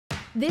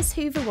This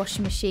Hoover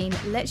washing machine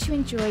lets you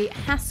enjoy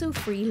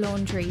hassle-free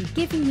laundry,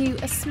 giving you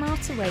a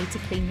smarter way to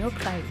clean your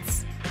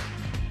clothes.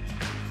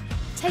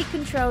 Take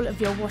control of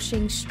your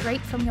washing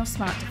straight from your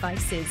smart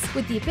devices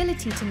with the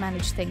ability to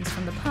manage things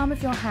from the palm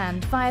of your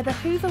hand via the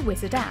Hoover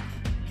Wizard app.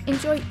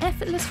 Enjoy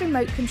effortless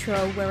remote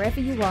control wherever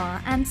you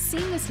are and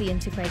seamlessly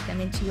integrate them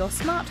into your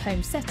smart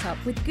home setup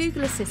with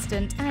Google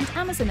Assistant and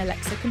Amazon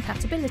Alexa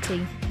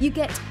compatibility. You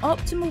get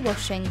optimal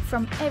washing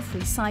from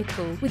every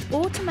cycle with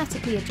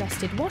automatically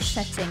adjusted wash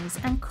settings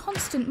and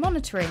constant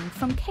monitoring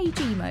from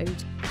KG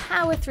mode.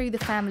 Power through the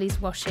family's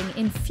washing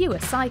in fewer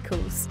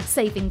cycles,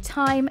 saving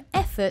time,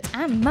 effort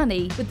and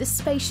money with the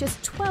spacious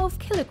 12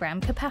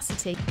 kg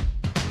capacity.